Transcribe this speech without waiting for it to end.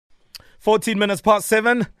14 minutes past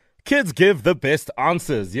 7. Kids give the best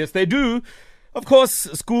answers. Yes, they do. Of course,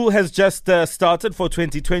 school has just started for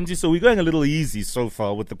 2020, so we're going a little easy so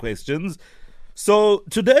far with the questions. So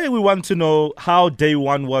today we want to know how day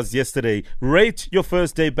one was yesterday. Rate your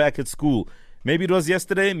first day back at school. Maybe it was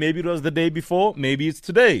yesterday, maybe it was the day before, maybe it's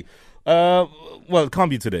today. Well, it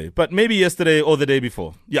can't be today, but maybe yesterday or the day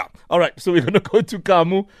before. Yeah. All right. So we're going to go to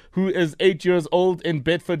Kamu, who is 8 years old in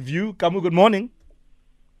Bedford View. Kamu, good morning.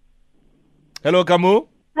 Hello, Kamu.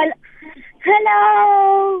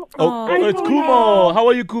 Hello. Oh, it's Kumo. How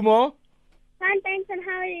are you, Kumo? Fine, thanks, and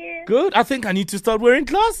how are you? Good. I think I need to start wearing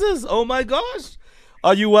glasses. Oh my gosh.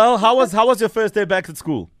 Are you well? How was your first day back at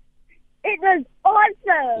school? It was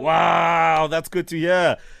awesome. Wow, that's good to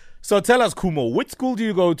hear. So tell us, Kumo, which school do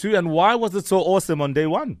you go to and why was it so awesome on day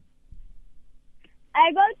one?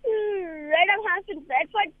 I go to Redham House in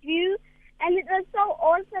Bedford View, and it was so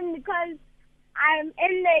awesome because I'm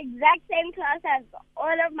in the exact same class as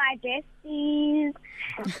all of my besties.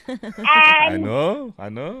 And I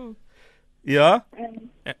know. Yeah?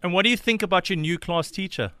 And what do you think about your new class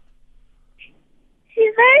teacher?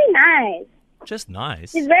 she's very nice. Just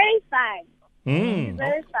nice. She's very fun. She's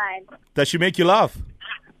very fun. Does she make you laugh?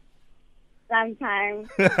 Sometimes.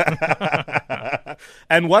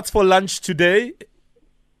 And what's for lunch today?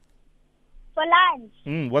 For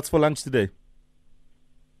lunch, What's for lunch today?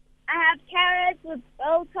 I have carrots with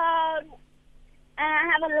biltong, and I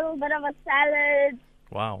have a little bit of a salad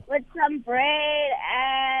Wow. with some bread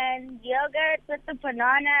and yogurt with the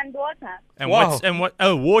banana and water. And Wow. what?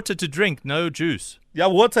 Oh, water to drink, no juice. Yeah,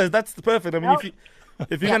 water, that's perfect. I mean,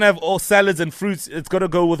 if you're going to have all salads and fruits, it's got to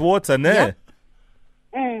go with water, ne?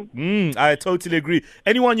 Mm. I totally agree.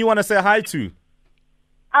 Anyone you want to say hi to?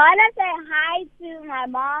 I want to say hi to my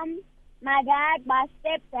mom, my dad, my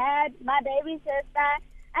stepdad, my baby sister.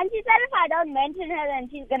 And she said if I don't mention her, then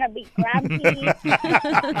she's going to be grumpy.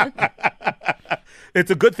 It's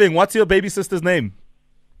a good thing. What's your baby sister's name?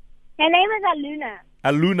 Her name is Aluna.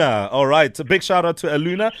 Aluna. All right. A big shout out to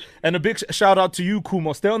Aluna and a big shout out to you,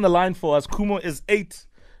 Kumo. Stay on the line for us. Kumo is 8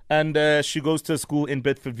 and she goes to a school in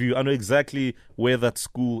Bedford View. I know exactly where that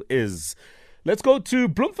school is. Let's go to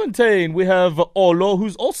Bloemfontein. We have Olo,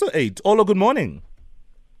 who's also 8. Olo, good morning.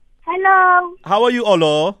 Hello. How are you,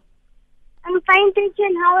 Olo? I'm fine, thank you.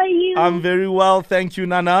 And how are you? I'm very well, thank you,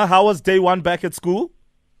 Nana. How was day one back at school?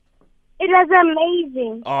 It was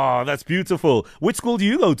amazing. Oh, that's beautiful. Which school do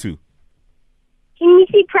you go to?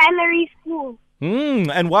 Kinisi Primary School.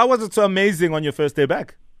 And why was it so amazing on your first day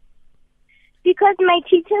back? Because my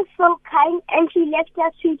teacher's so kind and she left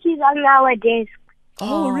us sweeties on our desk.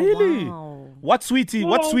 Oh, really? Wow. What sweetie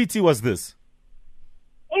was this?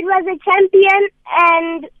 It was a champion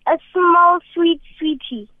and a small sweet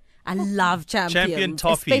sweetie. I love champions. Champion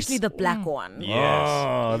toffees. Especially the black one. Yes.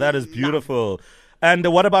 Oh, that is beautiful. And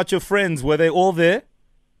what about your friends? Were they all there?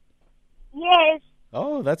 Yes.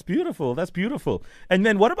 Oh, that's beautiful. That's beautiful. And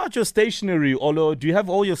then what about your stationery, Olo? Do you have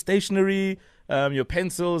all your stationery, your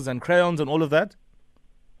pencils and crayons and all of that?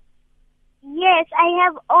 Yes, I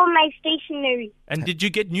have all my stationery. And did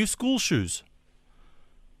you get new school shoes?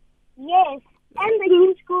 Yes. And the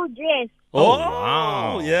new school dress. Oh,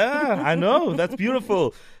 wow. Yeah, I know. That's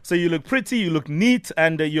beautiful. So you look pretty, you look neat,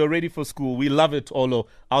 and you're ready for school. We love it, Olo,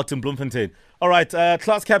 out in Bloemfontein. All right,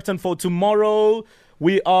 class captain for tomorrow.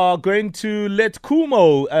 We are going to let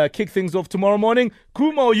Kumo kick things off tomorrow morning.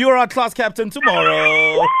 Kumo, you're our class captain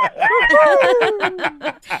tomorrow.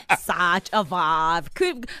 Such a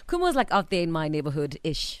vibe. Kumo's like out there in my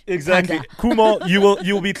neighborhood-ish. Exactly. Kinda. Kumo,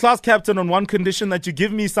 you'll be class captain on one condition, that you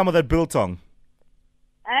give me some of that biltong.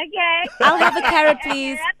 Okay. I'll have a carrot,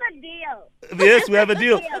 please. That's a deal. Yes, we have a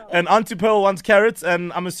deal. And Auntie Pearl wants carrots,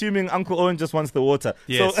 and I'm assuming Uncle Owen just wants the water.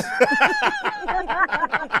 Yes. So,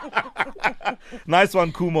 nice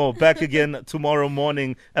one, Kumo. Back again tomorrow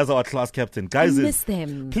morning as our class captain. Guys, miss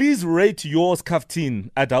them. Please rate yours kaftin,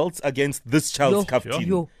 adults, against this child's kaftin.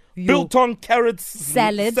 Yo. Biltong, carrots,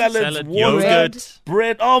 Salad, water, yogurt.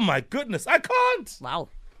 bread. Oh my goodness, I can't. Wow.